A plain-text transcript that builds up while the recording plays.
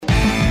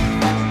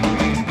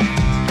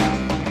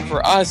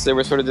for us, there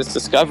was sort of this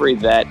discovery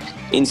that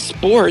in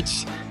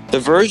sports, the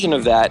version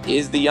of that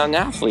is the young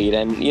athlete.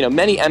 And,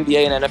 many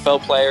NBA and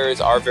NFL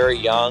players are very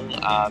young,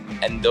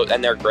 and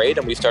they're great.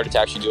 And we started to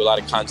actually do a lot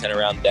of content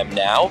around them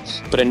now.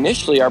 But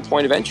initially, our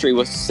point of entry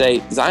was to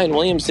say, Zion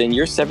Williamson,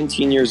 you're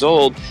 17 years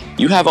old.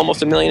 You have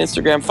almost 1 million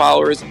Instagram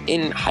followers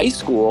in high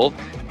school.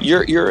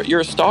 You're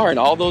a star, and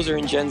all those are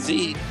in Gen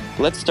Z.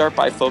 Let's start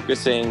by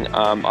focusing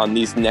on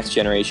these next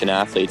generation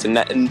athletes. And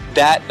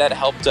that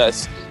helped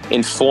us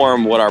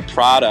inform what our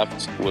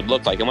product would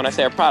look like. And when I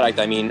say our product,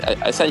 I mean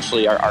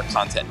essentially our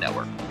content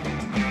network.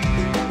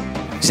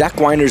 Zack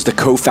Weiner is the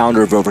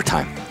co-founder of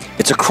Overtime.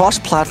 It's a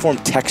cross-platform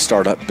tech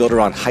startup built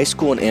around high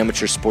school and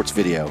amateur sports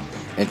video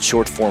and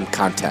short-form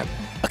content,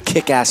 a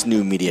kick-ass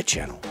new media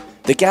channel.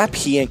 The gap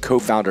he and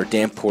co-founder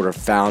Dan Porter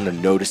found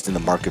and noticed in the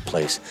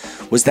marketplace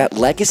was that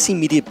legacy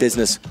media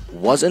business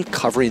wasn't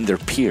covering their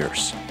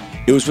peers.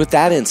 It was with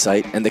that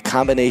insight and the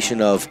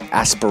combination of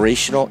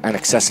aspirational and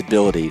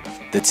accessibility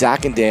that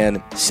Zack and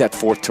Dan set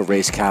forth to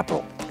raise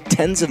capital,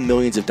 tens of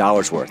millions of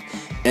dollars worth,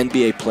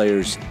 NBA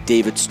players,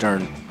 David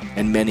Stern,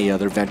 and many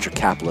other venture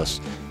capitalists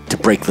to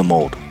break the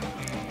mold.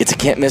 It's a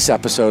can't-miss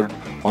episode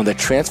on the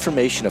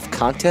transformation of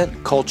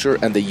content, culture,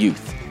 and the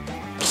youth.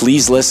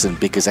 Please listen,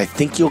 because I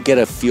think you'll get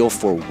a feel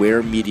for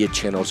where media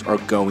channels are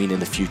going in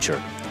the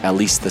future, at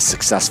least the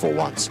successful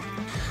ones.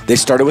 They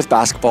started with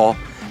basketball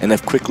and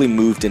have quickly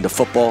moved into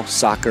football,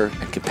 soccer,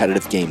 and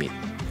competitive gaming.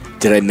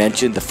 Did I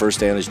mention the first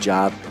day on his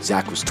job,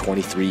 Zack was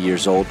 23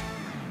 years old?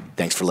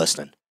 Thanks for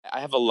listening.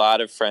 I have a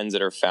lot of friends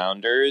that are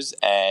founders,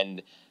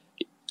 and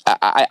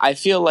I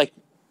feel like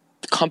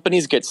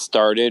companies get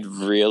started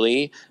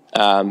really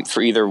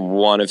for either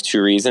one of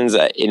two reasons,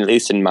 at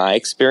least in my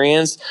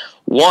experience.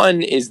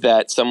 One is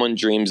that someone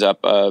dreams up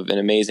of an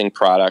amazing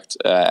product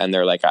and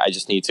they're like, I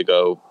just need to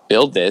go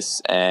build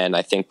this, and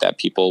I think that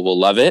people will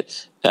love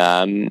it.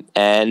 And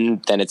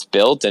then it's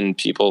built and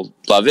people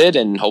love it,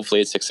 and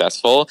hopefully it's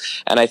successful.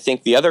 And I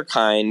think the other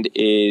kind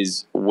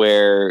is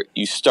where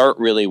you start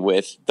really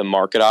with the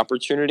market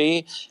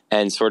opportunity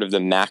and sort of the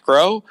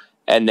macro,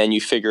 and then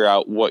you figure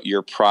out what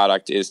your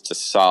product is to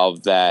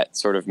solve that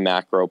sort of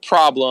macro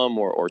problem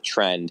or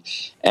trend.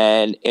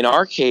 And in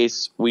our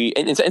case,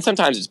 and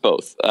sometimes it's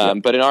both,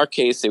 but in our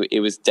case, it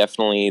was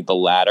definitely the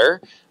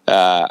latter.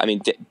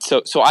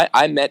 So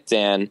I met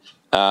Dan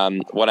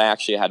when I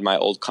actually had my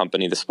old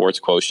company, the Sports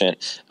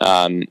Quotient,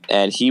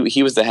 and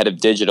he was the head of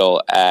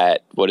digital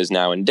at what is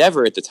now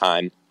Endeavor at the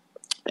time.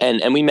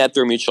 And we met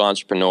through a mutual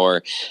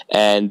entrepreneur.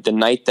 And the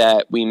night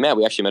that we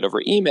actually met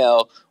over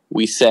email.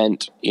 We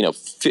sent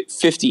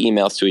 50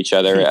 emails to each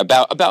other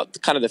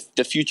about kind of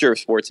the future of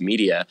sports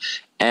media,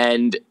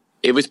 and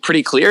it was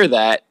pretty clear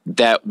that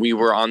we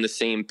were on the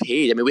same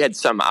page. I mean, we had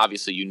some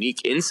obviously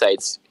unique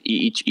insights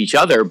each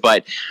other,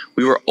 but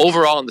we were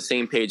overall on the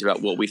same page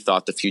about what we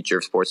thought the future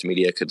of sports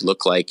media could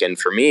look like. And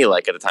for me,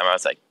 like at the time, I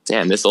was like,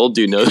 "Damn, this old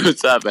dude knows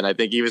what's up," and I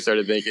think he was sort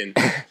of thinking,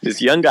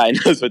 "This young guy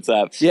knows what's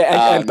up."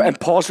 Yeah, and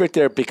pause right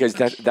there, because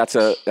that's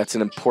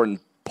an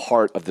important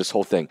part of this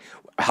whole thing.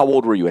 How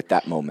old were you at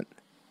that moment?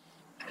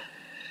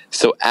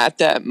 So at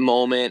that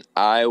moment,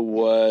 I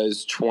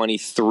was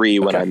 23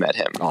 when I met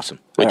him. Awesome.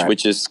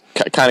 Which is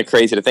kind of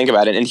crazy to think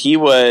about it. And he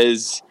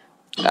was,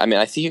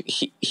 I think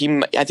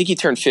he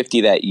turned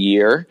 50 that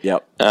year.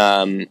 Yep.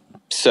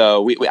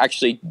 So we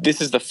actually, this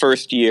is the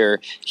first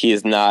year he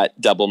is not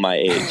double my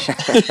age,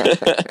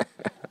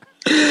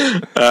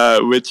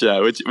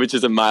 which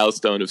is a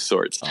milestone of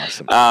sorts.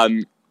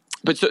 Awesome.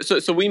 But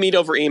so we meet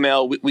over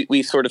email.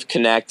 We sort of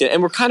connect,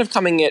 and we're kind of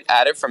coming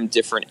at it from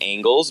different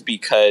angles,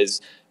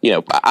 because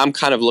I'm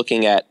kind of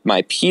looking at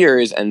my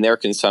peers and their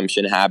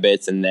consumption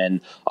habits, and then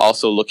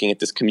also looking at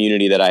this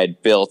community that I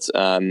had built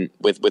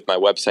with my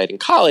website in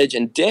college.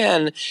 And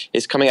Dan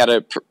is coming at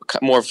a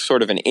more of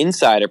sort of an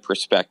insider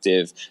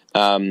perspective,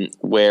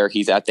 where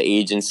he's at the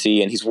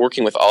agency and he's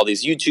working with all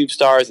these YouTube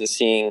stars and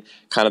seeing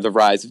kind of the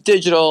rise of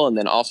digital, and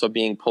then also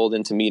being pulled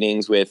into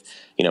meetings with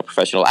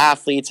professional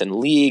athletes and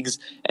leagues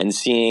and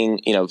seeing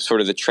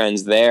sort of the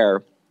trends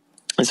there.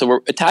 And so we're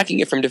attacking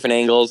it from different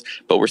angles,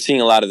 but we're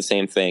seeing a lot of the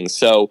same things.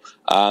 So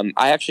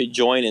I actually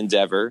joined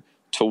Endeavor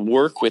to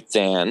work with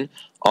Dan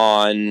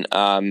on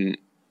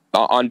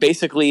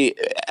basically,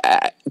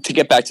 to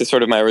get back to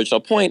sort of my original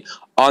point,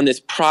 on this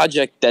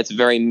project that's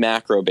very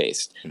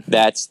macro-based.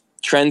 That's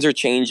trends are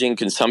changing,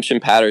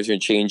 consumption patterns are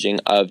changing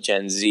of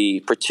Gen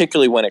Z,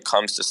 particularly when it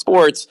comes to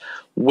sports.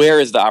 Where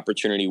is the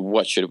opportunity?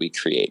 What should we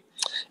create?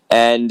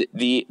 And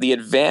the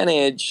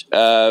advantage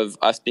of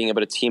us being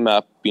able to team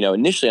up,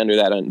 initially under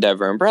that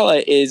Endeavor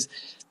umbrella, is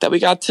that we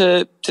got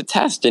to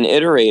test and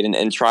iterate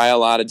and try a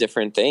lot of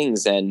different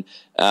things. And,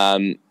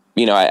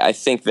 I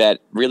think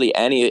that really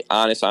any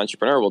honest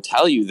entrepreneur will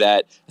tell you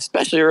that,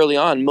 especially early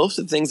on, most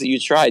of the things that you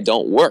try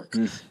don't work.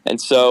 And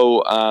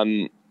so,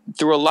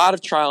 through a lot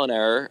of trial and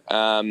error,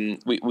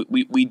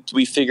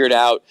 we figured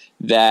out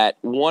that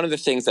one of the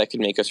things that could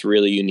make us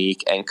really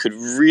unique and could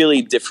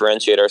really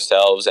differentiate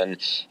ourselves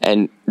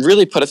and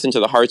really put us into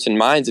the hearts and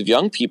minds of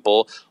young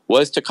people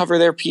was to cover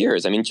their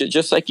peers. I mean,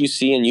 just like you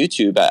see in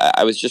YouTube.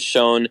 I was just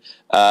shown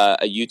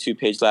a YouTube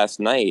page last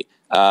night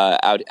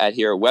out at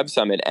here at Web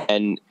Summit,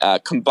 and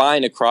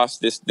combined across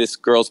this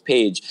girl's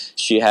page,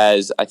 she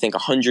has, I think,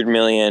 100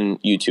 million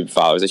YouTube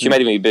followers. She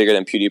might even be bigger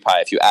than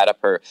PewDiePie if you add up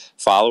her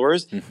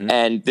followers.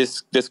 And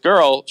this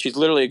girl, she's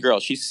literally a girl.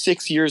 She's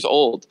 6 years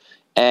old,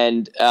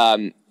 and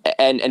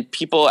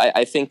people,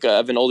 I think,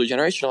 of an older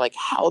generation are like,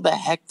 how the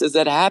heck does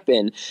that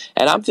happen?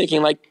 And I'm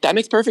thinking, like, that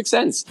makes perfect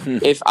sense.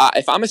 If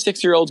I'm a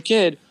 6-year-old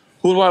kid,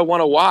 who do I want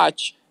to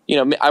watch?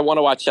 You know, I want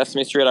to watch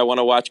Sesame Street. I want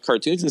to watch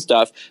cartoons and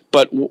stuff.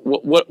 But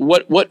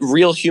what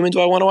real human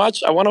do I want to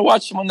watch? I want to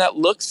watch someone that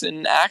looks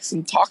and acts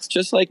and talks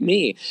just like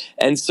me.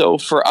 And so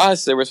for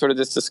us, there was sort of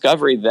this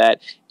discovery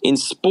that in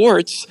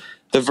sports,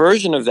 the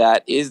version of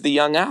that is the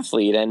young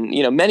athlete. And,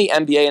 you know, many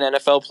NBA and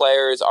NFL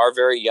players are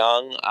very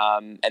young,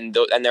 and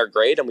they're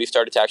great. And we've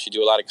started to actually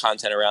do a lot of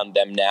content around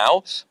them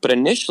now. But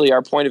initially,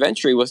 our point of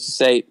entry was to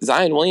say,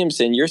 Zion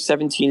Williamson, you're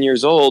 17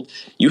 years old.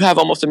 You have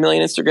almost 1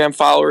 million Instagram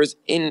followers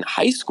in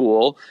high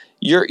school.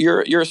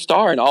 You're a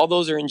star, and all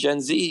those are in Gen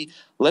Z.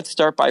 Let's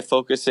start by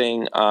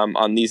focusing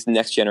on these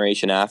next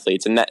generation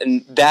athletes, and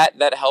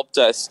that helped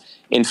us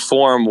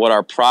inform what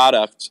our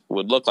product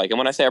would look like. And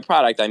when I say our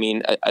product, I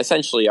mean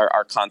essentially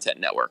our content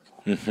network.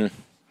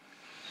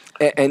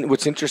 And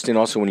what's interesting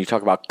also when you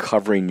talk about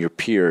covering your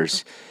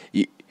peers,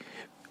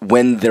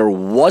 when there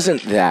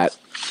wasn't that,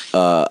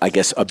 I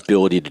guess,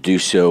 ability to do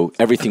so,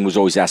 everything was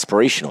always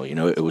aspirational. You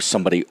know, it was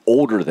somebody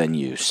older than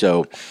you.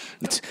 So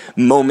it's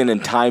moment in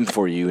time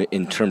for you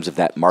in terms of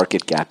that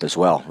market gap as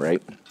well,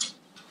 right?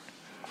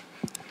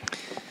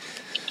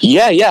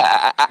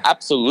 Yeah,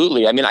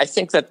 absolutely. I mean, I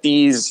think that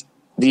these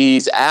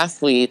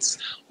athletes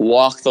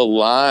walk the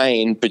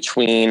line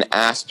between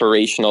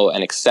aspirational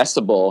and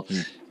accessible.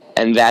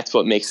 And that's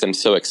what makes them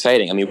so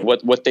exciting. I mean,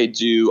 what they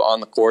do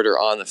on the court or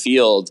on the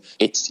field,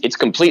 it's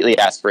completely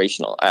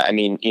aspirational. I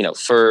mean, you know,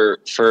 for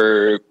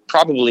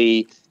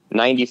probably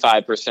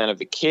 95% of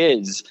the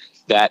kids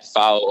that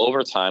follow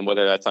Overtime,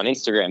 whether that's on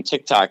Instagram,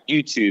 TikTok,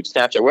 YouTube,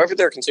 Snapchat, wherever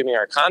they're consuming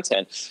our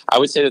content, I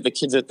would say that the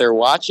kids that they're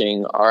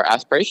watching are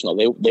aspirational.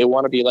 They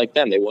want to be like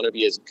them. They want to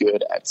be as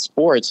good at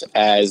sports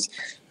as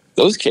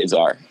those kids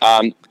are.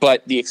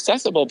 But the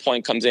accessible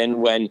point comes in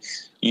when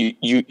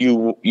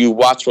you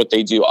watch what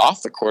they do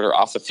off the court or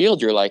off the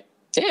field. You're like,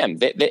 damn.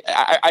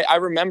 I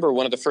remember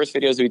one of the first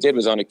videos we did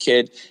was on a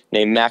kid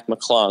named Mac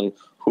McClung,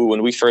 who,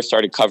 when we first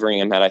started covering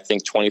him, had, I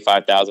think,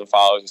 25,000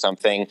 followers or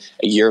something.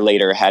 A year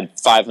later, had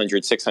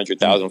 500,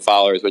 600,000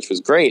 followers, which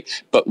was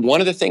great. But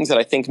one of the things that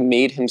I think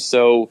made him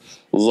so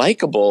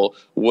likable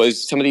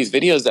was some of these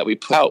videos that we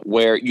put out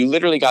where you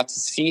literally got to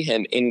see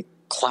him in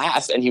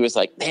class, and he was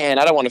like, man,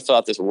 I don't want to fill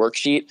out this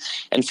worksheet.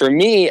 And for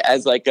me,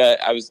 as like I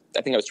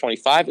think I was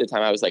 25 at the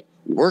time, I was like,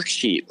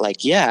 worksheet?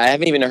 Like, yeah, I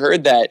haven't even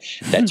heard that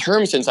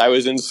term since I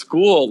was in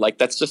school. Like,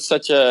 that's just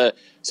such a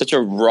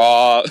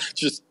raw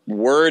just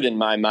word in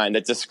my mind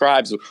that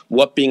describes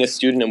what being a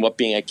student and what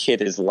being a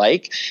kid is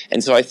like.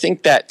 And so I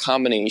think that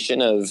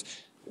combination of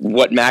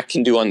what Mac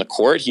can do on the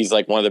court, he's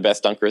like one of the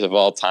best dunkers of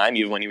all time,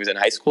 even when he was in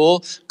high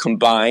school,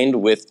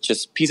 combined with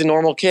just, he's a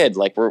normal kid.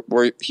 Like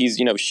he's,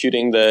 you know,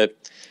 shooting the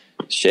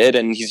shit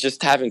and he's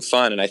just having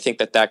fun. And I think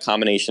that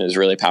combination is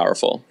really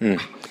powerful.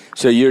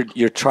 So you're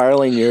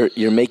trialing,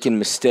 you're making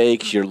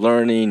mistakes, you're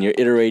learning, you're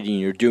iterating,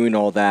 you're doing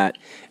all that.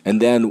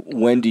 And then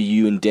when do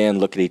you and Dan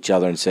look at each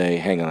other and say,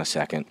 hang on a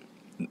second,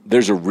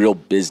 there's a real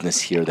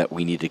business here that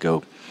we need to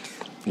go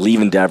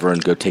leave Endeavor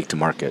and go take to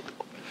market?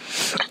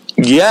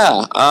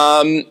 Yeah.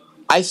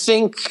 I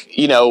think,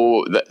 you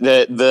know,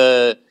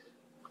 the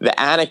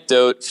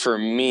anecdote for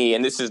me,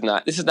 and this is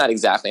not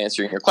exactly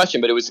answering your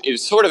question, but it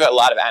was sort of a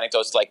lot of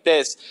anecdotes like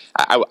this.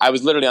 I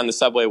was literally on the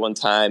subway one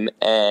time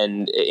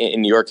and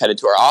in New York, headed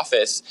to our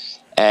office,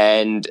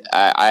 and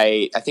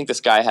I think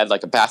this guy had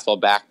like a basketball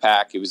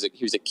backpack. He was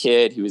a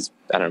kid. He was,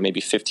 I don't know, maybe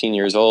 15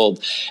 years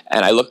old.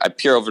 And I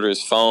peer over to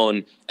his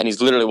phone, and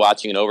he's literally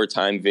watching an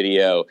Overtime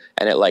video,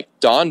 and it like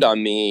dawned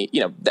on me,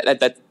 you know,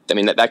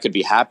 that could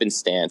be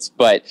happenstance,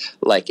 but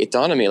like it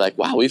dawned on me like,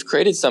 wow, we've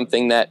created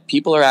something that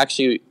people are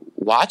actually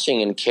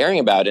watching and caring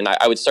about. And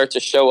I would start to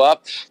show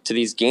up to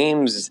these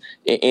games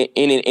in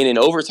an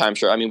Overtime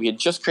shirt. I mean, we had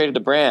just created the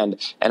brand,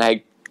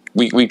 and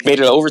we made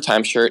an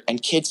Overtime shirt,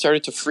 and kids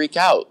started to freak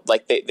out.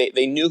 Like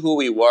they knew who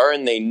we were,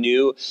 and they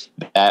knew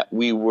that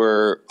we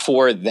were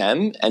for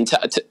them. And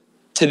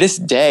to this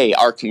day,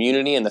 our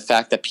community and the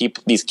fact that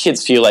these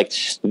kids feel like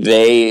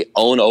they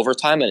own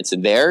Overtime and it's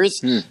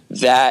theirs,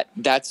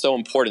 that's so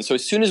important. So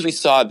as soon as we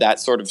saw that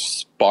sort of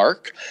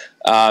spark,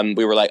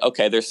 we were like,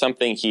 okay, there's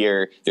something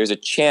here. There's a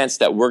chance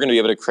that we're going to be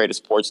able to create a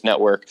sports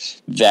network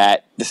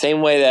that the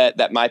same way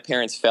that my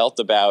parents felt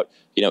about,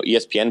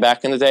 ESPN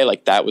back in the day,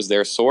 like that was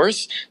their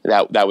source,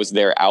 that was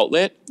their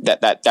outlet,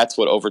 that's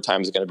what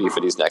Overtime is going to be for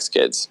these next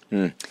kids.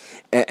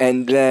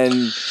 And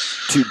then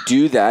to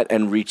do that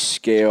and reach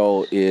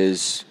scale,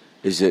 is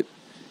it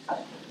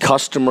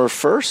customer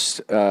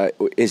first?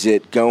 Is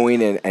it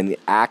going and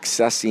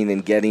accessing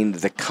and getting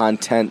the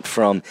content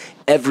from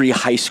every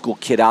high school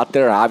kid out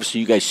there? Obviously,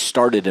 you guys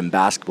started in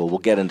basketball. We'll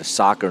get into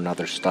soccer and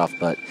other stuff,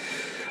 but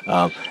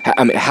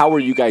how are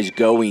you guys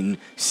going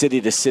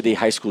city to city,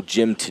 high school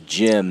gym to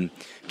gym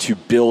to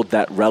build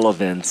that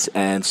relevance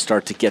and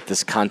start to get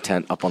this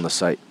content up on the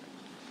site?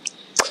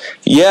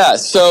 Yeah,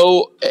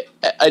 so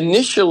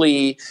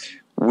initially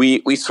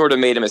we sort of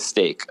made a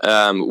mistake.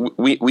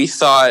 We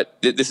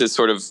thought that this is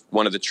sort of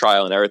one of the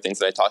trial and error things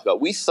that I talked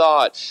about. We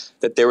thought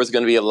that there was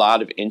going to be a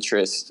lot of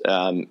interest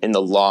in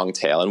the long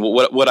tail. And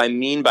what I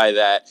mean by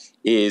that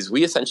is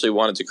we essentially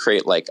wanted to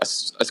create like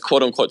a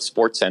quote unquote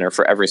sports center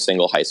for every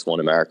single high school in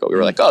America. We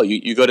were like, oh,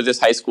 you go to this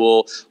high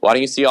school, why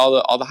don't you see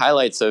all the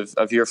highlights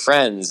of your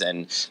friends,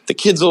 and the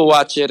kids will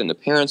watch it and the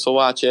parents will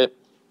watch it.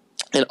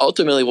 And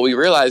ultimately what we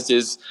realized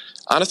is,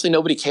 honestly,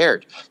 nobody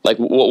cared. Like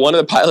one of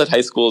the pilot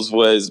high schools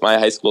was my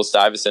high school,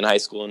 Stuyvesant High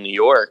School in New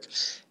York.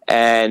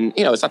 And,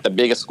 it's not the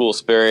biggest school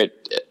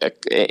spirit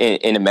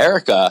in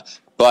America,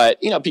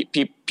 but,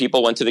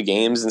 people went to the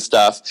games and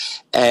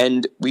stuff.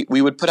 And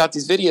we would put out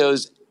these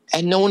videos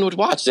and no one would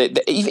watch it.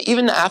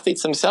 Even the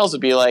athletes themselves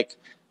would be like,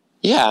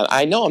 yeah,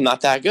 I know I'm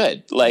not that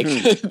good. Like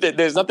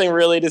there's nothing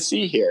really to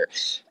see here.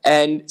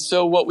 And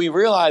so what we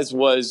realized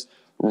was,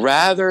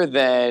 rather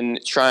than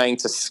trying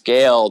to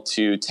scale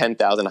to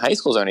 10,000 high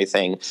schools or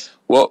anything,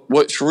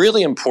 what's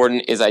really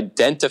important is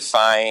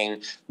identifying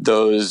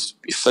those,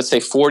 let's say,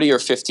 40 or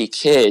 50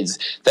 kids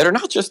that are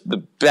not just the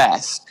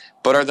best,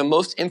 but are the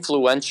most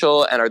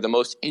influential and are the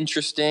most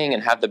interesting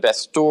and have the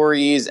best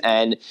stories.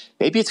 And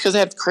maybe it's because they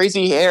have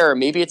crazy hair.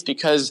 Maybe it's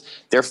because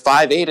they're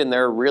 5'8" and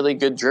they're a really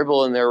good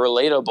dribble and they're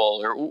relatable,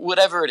 or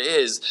whatever it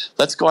is.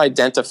 Let's go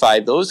identify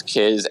those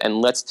kids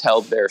and let's tell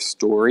their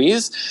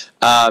stories.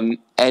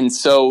 And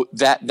so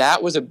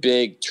that was a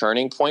big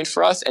turning point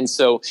for us. And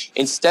so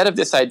instead of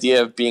this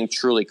idea of being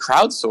truly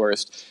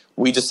crowdsourced,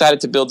 we decided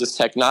to build this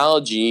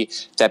technology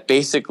that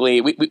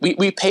basically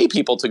we pay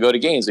people to go to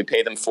games. We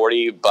pay them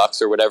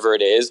 $40 or whatever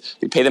it is.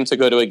 We pay them to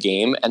go to a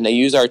game, and they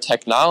use our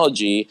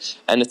technology,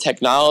 and the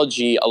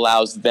technology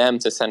allows them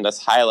to send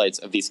us highlights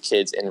of these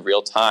kids in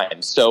real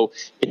time. So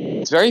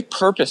it's very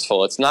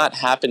purposeful. It's not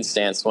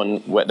happenstance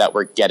that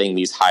we're getting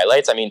these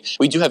highlights. I mean,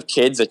 we do have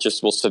kids that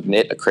just will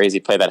submit a crazy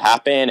play that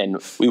happened, and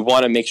we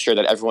want to make sure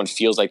that everyone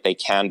feels like they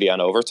can be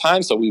on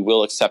Overtime. So we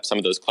will accept some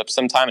of those clips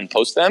sometime and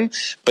post them.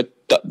 But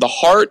the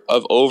heart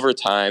of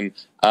Overtime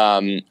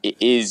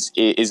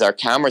is our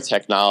camera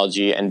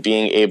technology and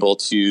being able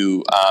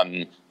to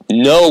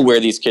know where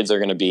these kids are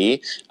going to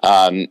be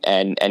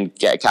and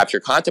capture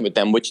content with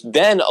them, which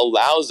then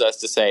allows us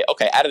to say,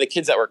 okay, out of the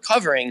kids that we're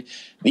covering,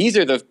 these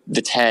are the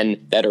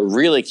 10 that are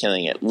really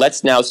killing it.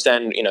 Let's now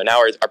send, now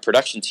our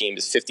production team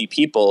is 50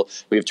 people.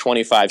 We have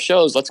 25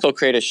 shows. Let's go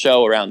create a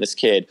show around this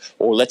kid,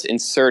 or let's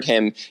insert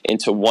him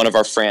into one of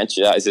our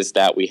franchises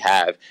that we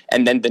have.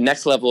 And then the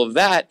next level of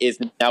that is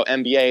now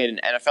NBA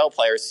and NFL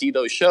players see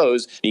those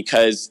shows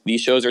because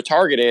these shows are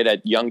targeted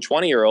at young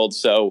 20-year-olds.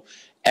 So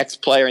X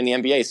player in the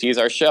NBA sees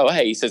our show.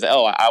 Hey, he says,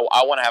 oh, I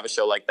want to have a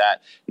show like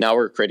that. Now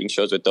we're creating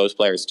shows with those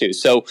players too.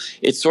 So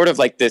it's sort of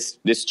like this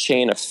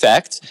chain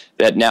effect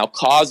that now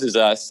causes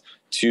us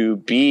to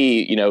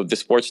be, the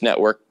sports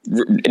network,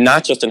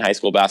 not just in high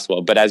school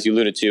basketball, but as you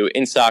alluded to,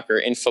 in soccer,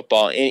 in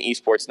football, in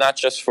esports, not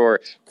just for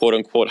quote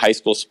unquote high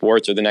school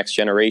sports or the next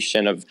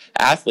generation of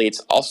athletes,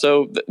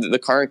 also the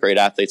current grade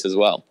athletes as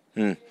well.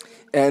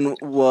 And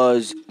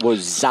was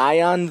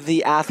Zion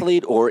the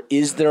athlete, or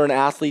is there an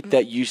athlete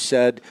that you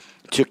said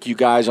took you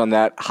guys on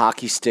that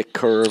hockey stick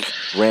curve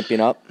ramping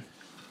up?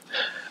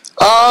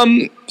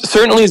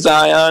 Certainly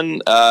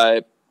Zion,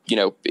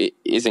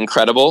 is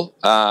incredible,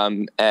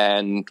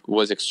 and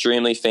was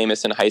extremely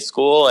famous in high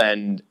school.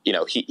 And,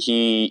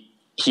 he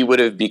would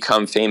have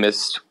become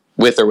famous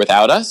with or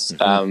without us.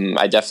 Mm-hmm.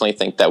 I definitely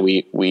think that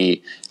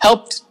we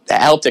helped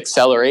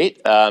accelerate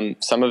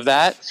some of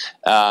that,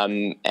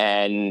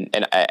 and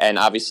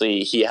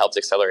obviously he helped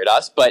accelerate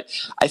us. But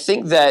I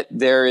think that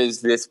there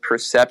is this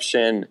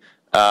perception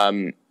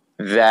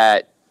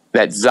that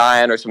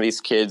Zion or some of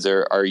these kids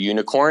are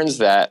unicorns,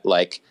 that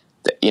like,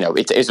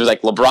 it was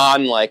like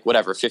LeBron, like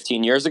whatever,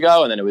 15 years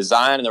ago, and then it was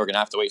Zion, and then we're going to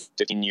have to wait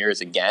 15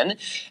 years again.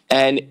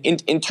 And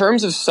in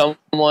terms of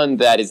someone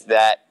that is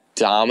that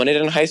dominant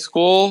in high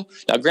school,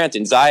 now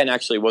granted, Zion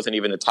actually wasn't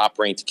even a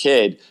top-ranked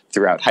kid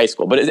throughout high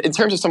school, but in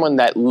terms of someone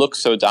that looks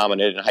so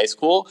dominant in high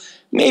school,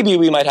 maybe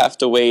we might have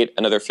to wait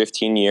another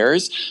 15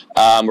 years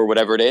or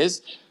whatever it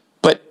is.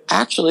 But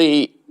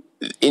actually,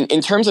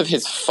 in terms of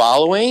his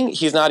following,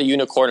 he's not a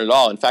unicorn at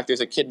all. In fact,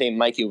 there's a kid named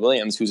Mikey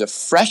Williams who's a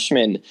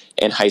freshman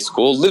in high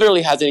school,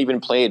 literally hasn't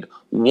even played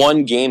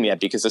one game yet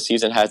because the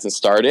season hasn't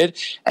started,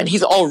 and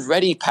he's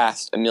already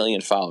passed 1 million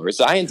followers.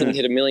 Zion didn't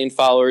hit 1 million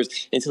followers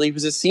until he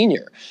was a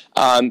senior.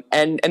 And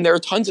there are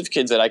tons of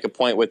kids that I could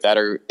point with that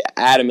are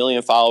at 1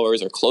 million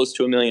followers or close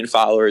to 1 million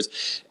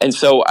followers. And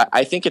so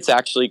I think it's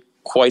actually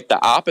quite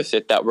the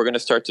opposite, that we're going to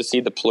start to see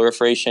the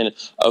proliferation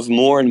of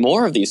more and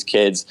more of these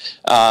kids.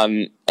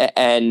 And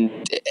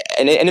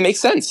it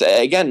makes sense.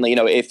 Again,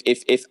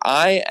 if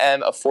I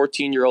am a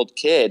 14-year-old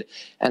kid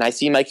and I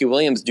see Mikey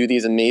Williams do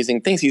these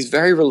amazing things, he's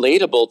very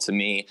relatable to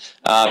me.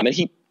 And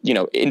he,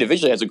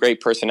 individually has a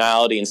great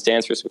personality and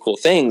stands for some cool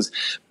things.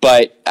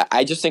 But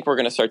I just think we're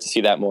going to start to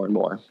see that more and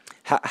more.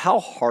 How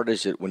hard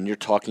is it when you're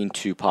talking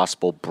to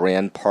possible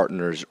brand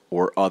partners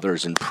or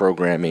others in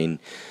programming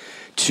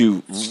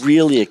to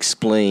really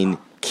explain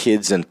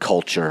kids and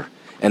culture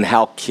and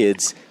how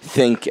kids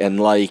think and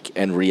like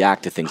and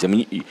react to things? I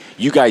mean,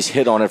 you guys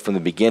hit on it from the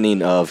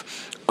beginning of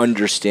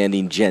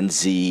understanding Gen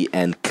Z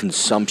and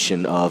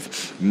consumption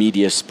of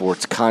media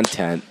sports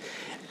content.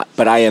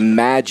 But I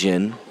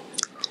imagine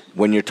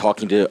when you're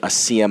talking to a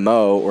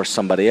CMO or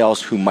somebody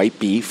else who might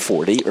be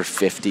 40 or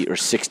 50 or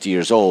 60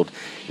 years old,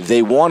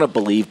 they want to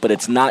believe, but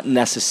it's not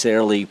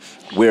necessarily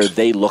where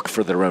they look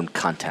for their own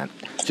content.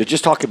 So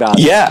just talk about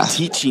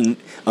teaching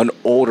an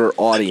older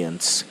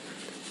audience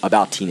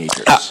about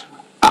teenagers.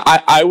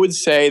 I would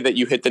say that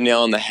you hit the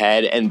nail on the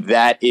head, and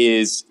that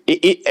is,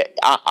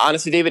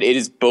 honestly, David, it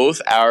is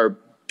both our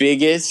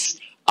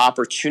biggest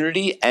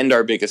opportunity and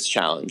our biggest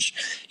challenge.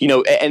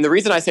 And the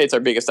reason I say it's our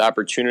biggest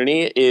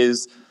opportunity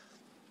is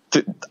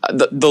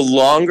the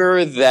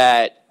longer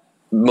that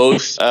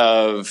most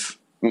of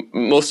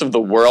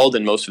the world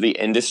and most of the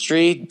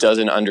industry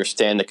doesn't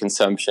understand the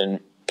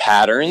consumption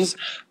patterns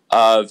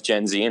of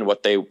Gen Z and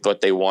what they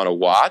want to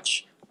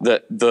watch,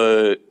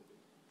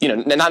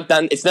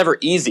 it's never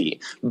easy,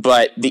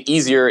 but the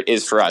easier it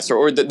is for us,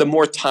 or the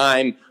more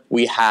time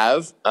we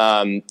have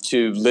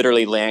to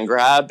literally land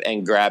grab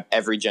and grab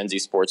every Gen Z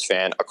sports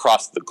fan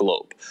across the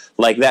globe.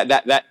 Like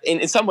that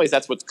in some ways,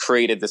 that's what's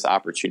created this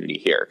opportunity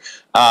here.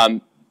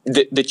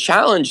 The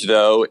challenge,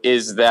 though,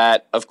 is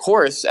that, of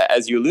course,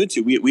 as you allude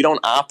to, we don't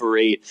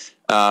operate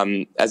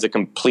as a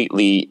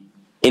completely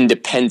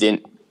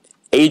independent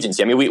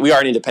agency. I mean, we are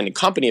an independent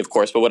company, of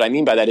course, but what I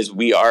mean by that is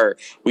we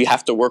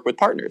have to work with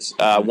partners.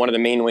 One of the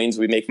main ways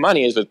we make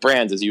money is with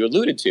brands, as you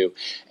alluded to.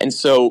 And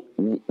so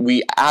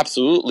we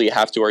absolutely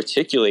have to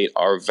articulate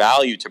our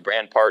value to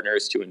brand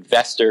partners, to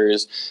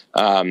investors,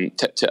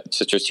 to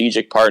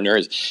strategic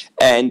partners.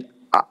 And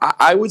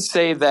I would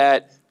say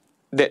that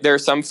there are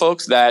some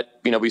folks that,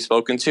 we've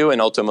spoken to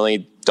and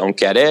ultimately don't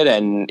get it.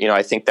 And,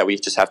 I think that we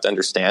just have to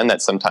understand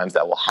that sometimes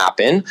that will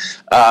happen.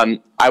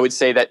 I would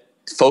say that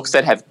folks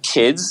that have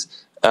kids,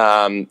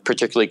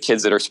 particularly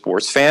kids that are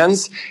sports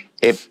fans,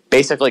 it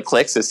basically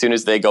clicks as soon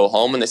as they go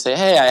home and they say,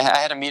 hey, I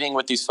had a meeting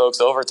with these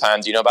folks Overtime.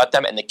 Do you know about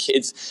them? And the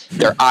kids,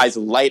 their eyes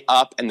light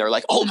up and they're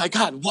like, oh my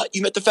God, what?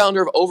 You met the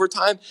founder of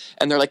Overtime?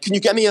 And they're like, can you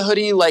get me a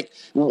hoodie? Like,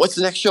 what's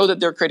the next show that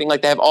they're creating?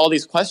 Like, they have all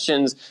these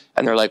questions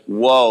and they're like,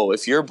 whoa,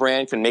 if your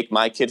brand can make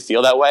my kid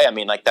feel that way, I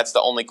mean, like, that's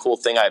the only cool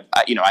thing. I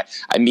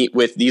meet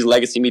with these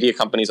legacy media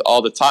companies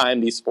all the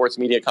time, these sports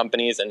media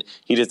companies, and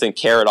he doesn't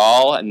care at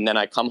all. And then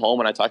I come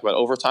home and I talk about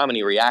Overtime and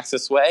he reacts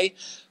this way.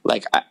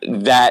 Like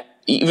that,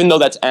 even though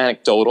that's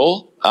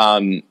anecdotal,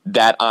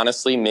 that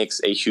honestly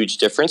makes a huge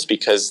difference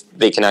because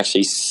they can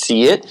actually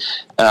see it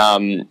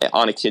on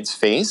a kid's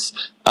face.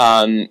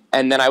 And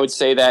then I would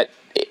say that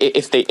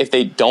if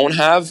they don't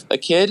have a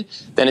kid,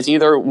 then it's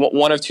either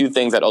one of two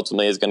things that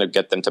ultimately is going to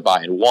get them to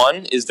buy in.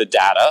 One is the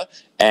data,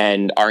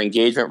 and our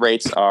engagement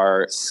rates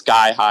are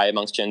sky high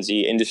amongst Gen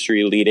Z,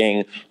 industry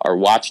leading. Our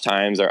watch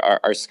times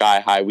are sky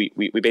high. We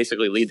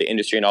basically lead the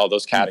industry in all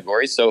those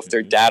categories. So if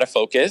they're data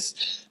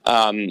focused,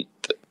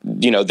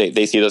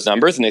 they see those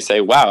numbers and they say,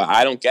 wow,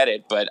 I don't get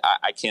it, but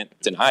I can't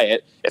deny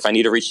it. If I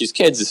need to reach these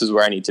kids, this is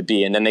where I need to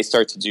be. And then they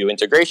start to do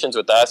integrations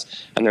with us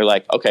and they're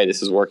like, okay,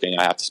 this is working.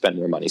 I have to spend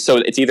more money. So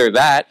it's either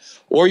that,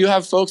 or you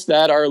have folks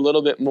that are a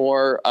little bit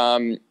more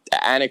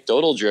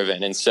anecdotal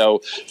driven. And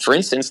so, for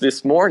instance,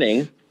 this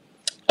morning,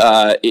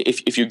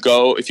 if you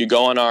go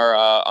on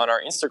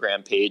our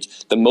Instagram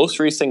page, the most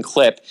recent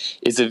clip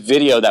is a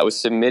video that was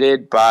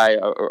submitted by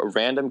a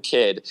random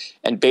kid,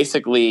 and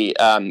basically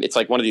it's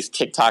like one of these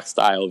TikTok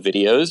style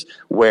videos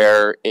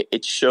where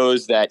it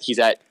shows that he's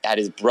at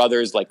his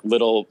brother's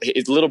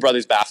his little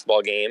brother's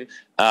basketball game.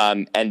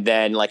 And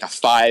then like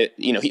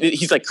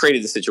he's like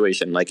created the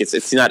situation. Like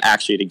it's not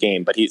actually the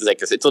game, but he's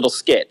like it's a little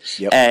skit.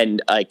 Yep.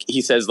 And like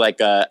he says like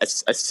a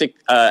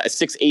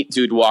 6'8"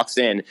 dude walks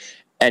in.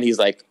 And he's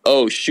like,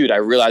 oh, shoot, I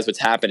realize what's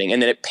happening.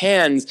 And then it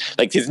pans,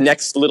 like his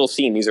next little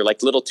scene. These are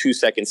like little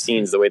 2-second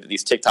scenes, the way that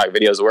these TikTok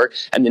videos work.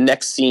 And the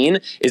next scene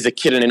is a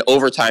kid in an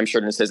Overtime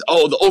shirt and says,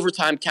 oh, the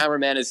Overtime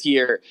cameraman is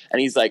here.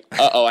 And he's like,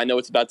 uh-oh, I know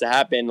what's about to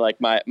happen.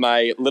 Like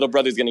my little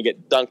brother's going to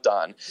get dunked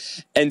on.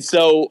 And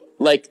so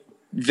like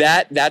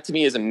that to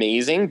me is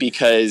amazing,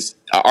 because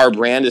our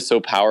brand is so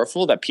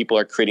powerful that people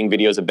are creating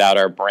videos about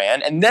our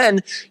brand. And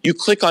then you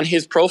click on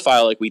his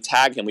profile, like we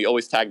tag him. We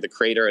always tag the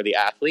creator or the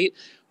athlete.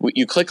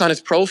 You click on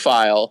his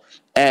profile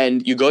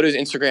and you go to his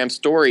Instagram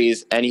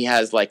stories, and he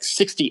has like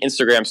 60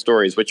 Instagram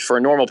stories, which for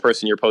a normal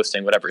person, you're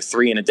posting whatever,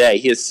 3 in a day.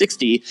 He has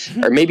 60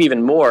 or maybe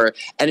even more.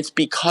 And it's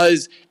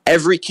because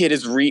every kid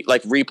is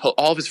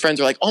all of his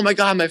friends are like, oh my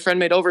God, my friend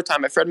made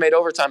overtime. My friend made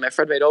overtime. My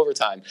friend made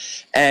overtime.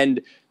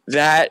 And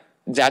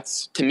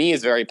that's to me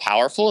is very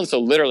powerful. And so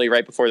literally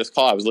right before this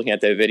call, I was looking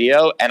at the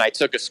video and I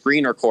took a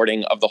screen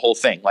recording of the whole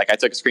thing. Like I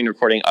took a screen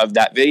recording of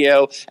that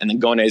video and then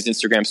going to his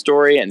Instagram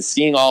story and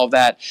seeing all of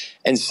that.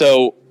 And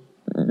so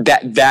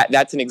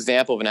that's an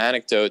example of an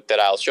anecdote that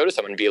I'll show to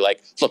someone and be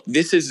like, look,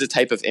 this is the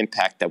type of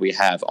impact that we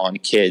have on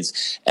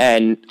kids.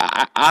 And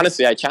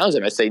honestly, I challenge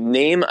them. I say,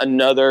 name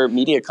another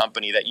media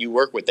company that you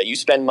work with, that you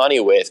spend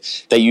money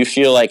with, that you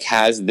feel like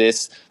has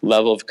this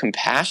level of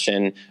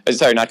passion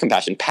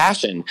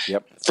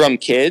Yep. from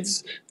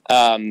kids.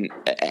 And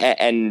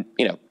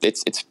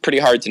it's pretty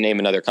hard to name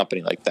another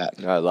company like that.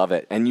 I love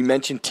it. And you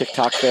mentioned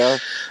TikTok there.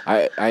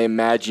 I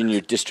imagine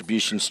your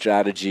distribution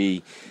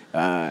strategy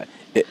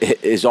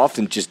is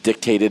often just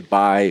dictated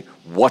by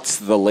what's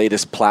the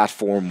latest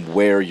platform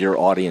where your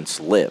audience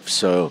lives.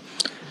 So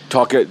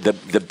not saying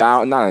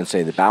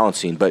the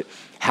balancing, but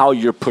how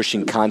you're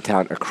pushing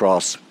content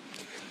across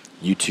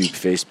YouTube,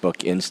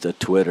 Facebook, Insta,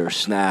 Twitter,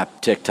 Snap,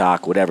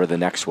 TikTok, whatever the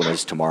next one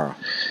is tomorrow.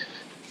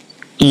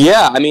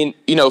 Yeah, I mean,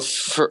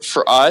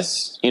 for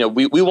us,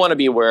 we want to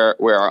be where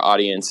our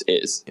audience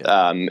is.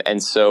 Yeah.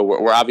 And so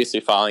we're obviously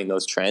following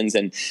those trends.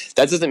 And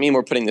that doesn't mean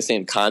we're putting the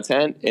same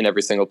content in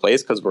every single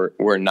place, because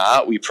we're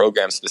not. We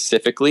program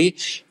specifically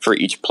for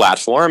each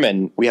platform,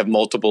 and we have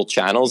multiple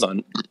channels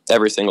on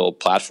every single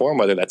platform,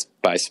 whether that's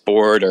by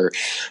sport or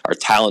our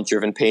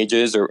talent-driven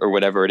pages or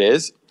whatever it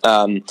is.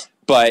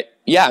 But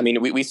yeah, I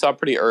mean, we saw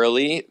pretty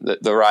early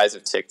the rise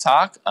of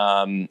TikTok,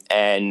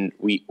 and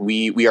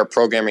we are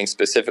programming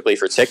specifically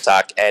for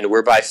TikTok, and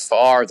we're by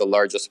far the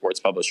largest sports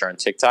publisher on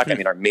TikTok. I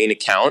mean, our main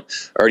account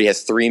already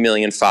has 3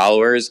 million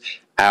followers.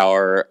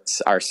 Our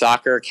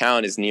soccer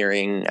account is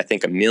nearing, I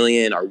think, 1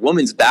 million. Our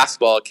women's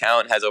basketball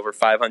account has over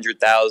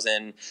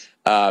 500,000.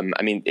 I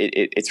mean,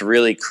 it's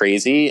really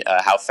crazy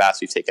how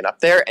fast we've taken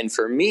up there. And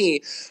for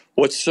me,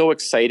 what's so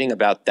exciting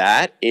about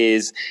that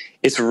is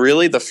it's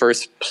really the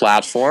first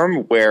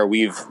platform where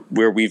we've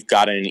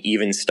gotten an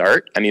even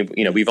start. I mean,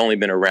 we've only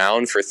been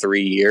around for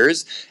 3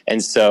 years.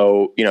 And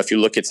so, if you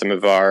look at some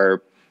of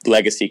our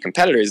legacy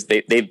competitors,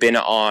 they've been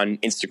on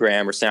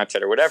Instagram or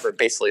Snapchat or whatever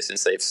basically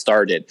since they've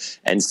started.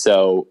 And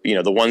so,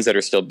 the ones that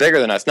are still bigger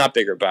than us, not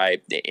bigger by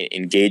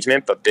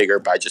engagement, but bigger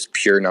by just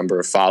pure number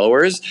of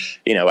followers,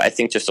 I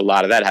think just a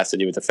lot of that has to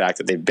do with the fact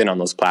that they've been on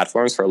those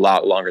platforms for a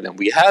lot longer than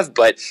we have.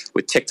 But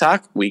with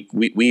TikTok,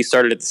 we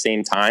started at the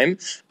same time,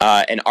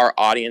 and our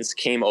audience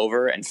came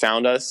over and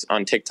found us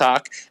on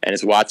TikTok and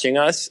is watching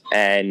us,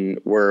 and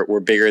we're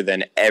bigger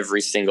than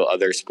every single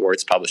other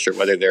sports publisher,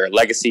 whether they're a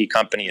legacy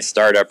company, a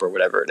startup, or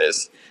whatever it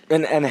is.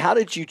 And how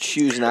did you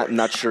choose? I'm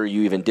not sure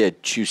you even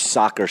did choose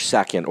soccer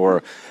second,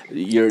 or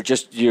your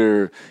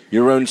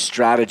own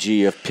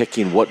strategy of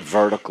picking what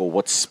vertical,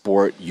 what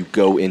sport you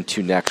go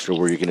into next, or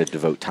where you're going to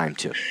devote time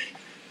to.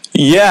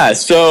 Yeah,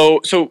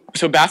 so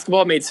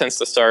basketball made sense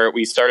to start.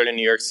 We started in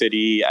New York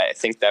City. I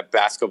think that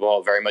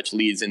basketball very much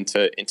leads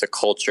into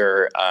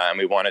culture, and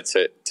we wanted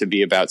to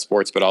be about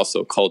sports, but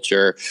also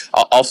culture.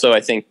 Also,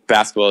 I think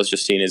basketball is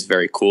just seen as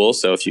very cool.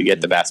 So if you get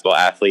the basketball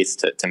athletes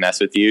to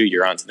mess with you,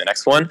 you're on to the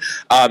next one.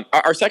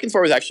 Our second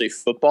sport was actually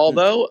football,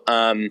 though.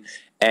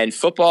 And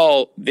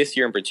football this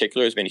year in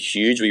particular has been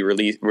huge.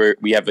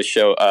 We have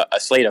a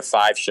slate of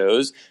 5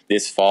 shows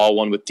this fall.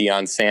 One with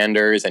Deion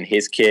Sanders and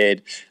his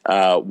kid.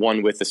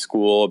 One with a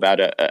school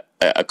about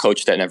a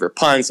coach that never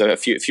punts. A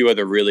few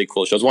other really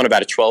cool shows. One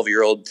about a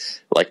 12-year-old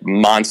like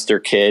monster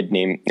kid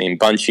named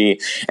Bunchy.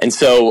 And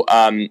so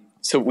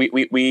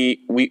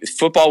we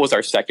football was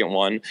our second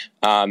one,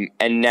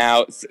 and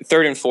now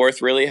third and fourth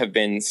really have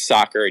been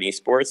soccer and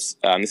esports.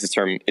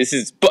 This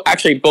is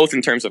actually both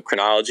in terms of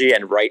chronology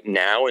and right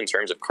now in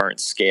terms of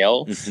current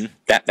scale. Mm-hmm.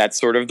 That's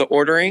sort of the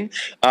ordering.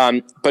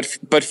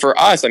 But for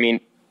us, I mean,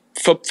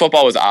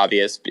 football was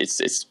obvious.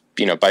 It's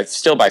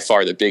by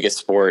far the biggest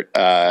sport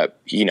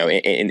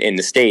in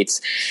the States,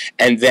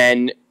 and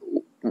then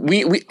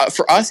we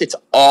for us it's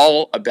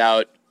all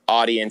about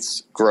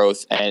audience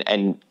growth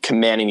and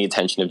commanding the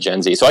attention of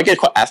Gen Z. So I get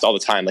asked all the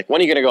time, like, when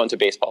are you going to go into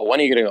baseball? When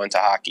are you going to go into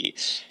hockey?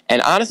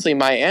 And honestly,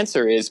 my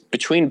answer is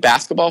between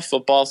basketball,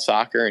 football,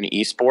 soccer, and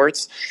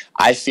esports,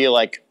 I feel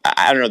like,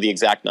 I don't know the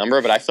exact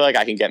number, but I feel like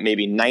I can get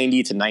maybe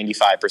 90 to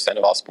 95%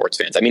 of all sports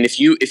fans. I mean, if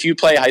you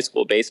play high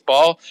school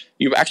baseball,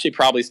 you actually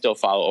probably still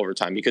follow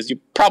overtime because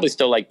you probably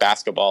still like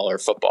basketball or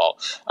football,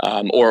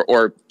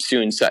 or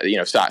soon,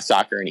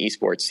 soccer and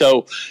esports.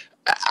 So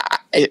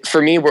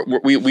For me,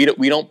 we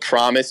don't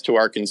promise to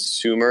our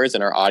consumers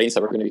and our audience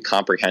that we're going to be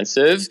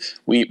comprehensive.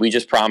 We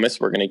just promise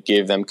we're going to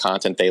give them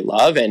content they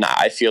love. And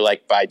I feel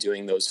like by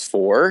doing those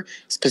four,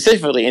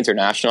 specifically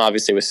international,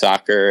 obviously with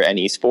soccer and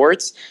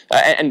esports,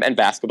 and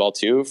basketball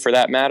too, for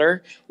that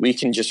matter, we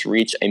can just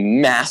reach a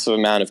massive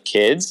amount of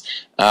kids.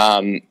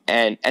 And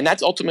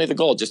that's ultimately the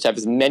goal, just to have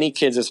as many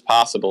kids as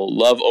possible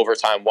love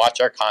Overtime,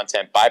 watch our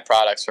content, buy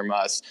products from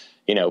us,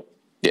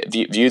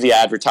 view the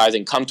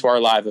advertising, come to our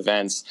live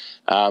events.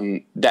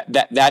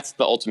 That's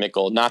the ultimate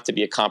goal, not to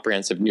be a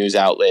comprehensive news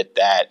outlet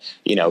that,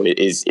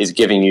 is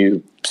giving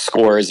you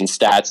scores and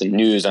stats and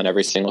news on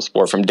every single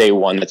sport from day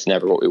one. That's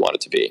never what we want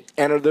it to be.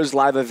 And are those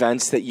live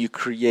events that you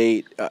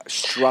create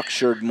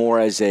structured more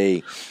as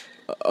a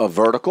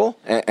vertical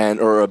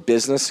or a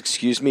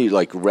business,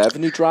 like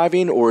revenue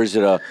driving, or is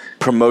it a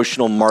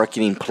promotional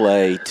marketing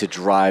play to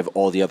drive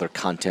all the other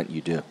content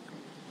you do?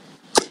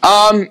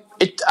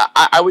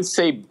 I would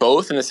say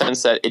both, in the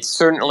sense that it's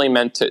certainly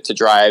meant to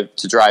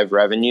drive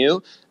revenue,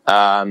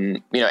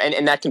 and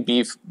that can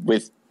be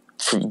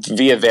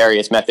via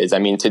various methods. I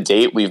mean, to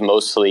date, we've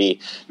mostly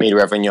made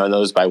revenue on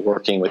those by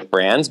working with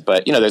brands,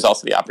 but there's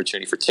also the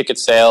opportunity for ticket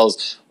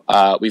sales.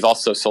 We've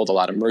also sold a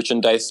lot of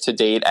merchandise to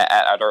date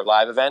at our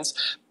live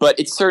events, but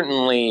it's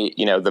certainly,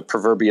 the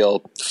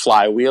proverbial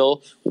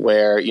flywheel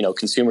where,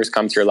 consumers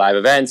come to your live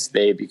events,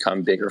 they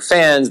become bigger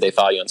fans, they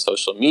follow you on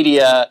social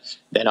media,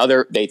 then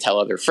they tell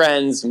other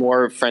friends,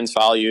 more friends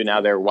follow you,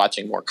 now they're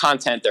watching more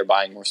content, they're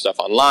buying more stuff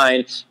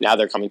online, now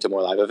they're coming to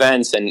more live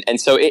events, and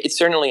so it's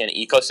certainly an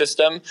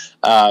ecosystem.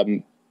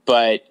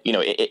 But,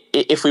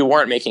 if we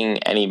weren't making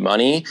any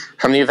money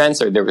from the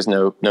events, or there was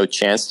no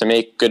chance to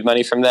make good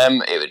money from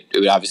them, it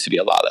would obviously be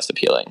a lot less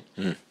appealing.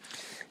 Mm.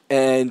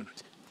 And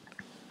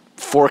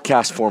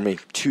forecast for me,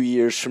 2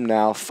 years from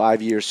now,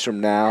 5 years from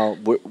now,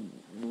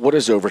 what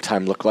does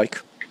Overtime look like?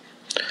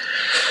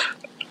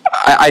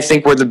 I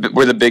think we're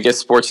the biggest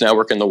sports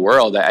network in the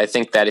world. I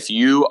think that if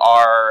you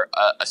are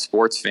a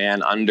sports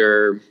fan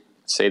under,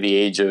 say, the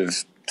age of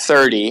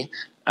 30,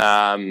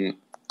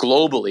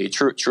 globally,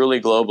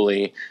 truly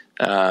globally,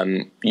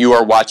 you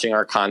are watching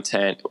our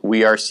content.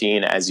 We are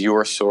seen as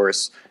your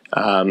source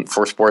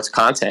for sports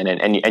content,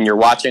 and you're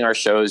watching our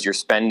shows. You're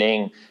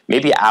spending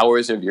maybe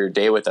hours of your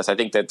day with us. I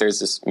think that there's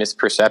this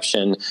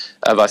misperception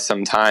of us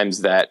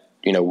sometimes that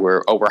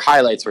we're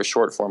highlights, we're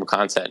short form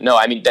content. No,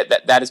 I mean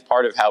that is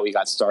part of how we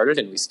got started,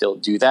 and we still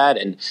do that.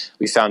 And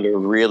we found a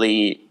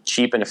really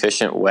cheap and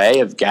efficient way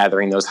of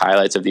gathering those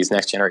highlights of these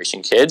next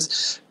generation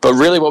kids. But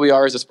really, what we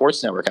are is a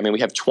sports network. I mean, we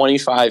have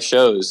 25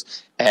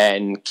 shows,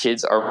 and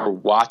kids are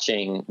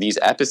watching these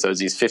episodes,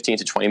 these 15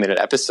 to 20-minute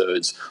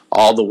episodes,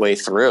 all the way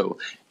through.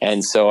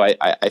 And so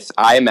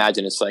I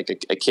imagine it's like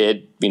a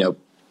kid,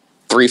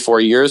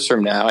 3-4 years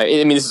from now. I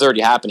mean, this is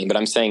already happening, but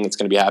I'm saying it's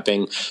going to be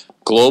happening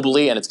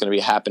globally, and it's going to be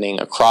happening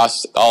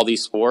across all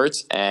these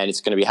sports, and it's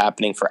going to be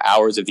happening for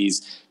hours of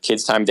these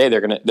kids' time a day.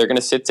 They're going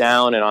to sit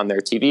down, and on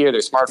their TV or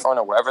their smartphone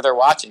or wherever they're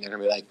watching, they're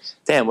going to be like,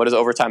 "Damn, what does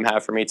Overtime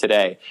have for me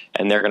today?"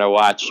 And they're going to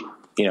watch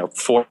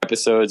 4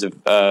 episodes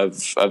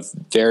of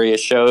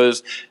various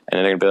shows, and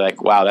then they're gonna be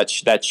like, "Wow,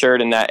 that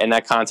shirt and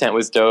that content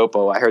was dope.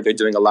 Oh, I heard they're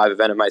doing a live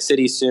event in my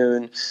city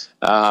soon,"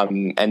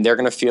 and they're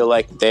gonna feel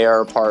like they are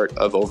a part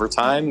of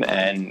Overtime,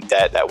 and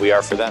that we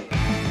are for them.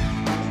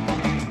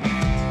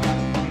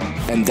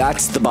 And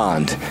that's The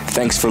Bond.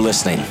 Thanks for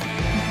listening.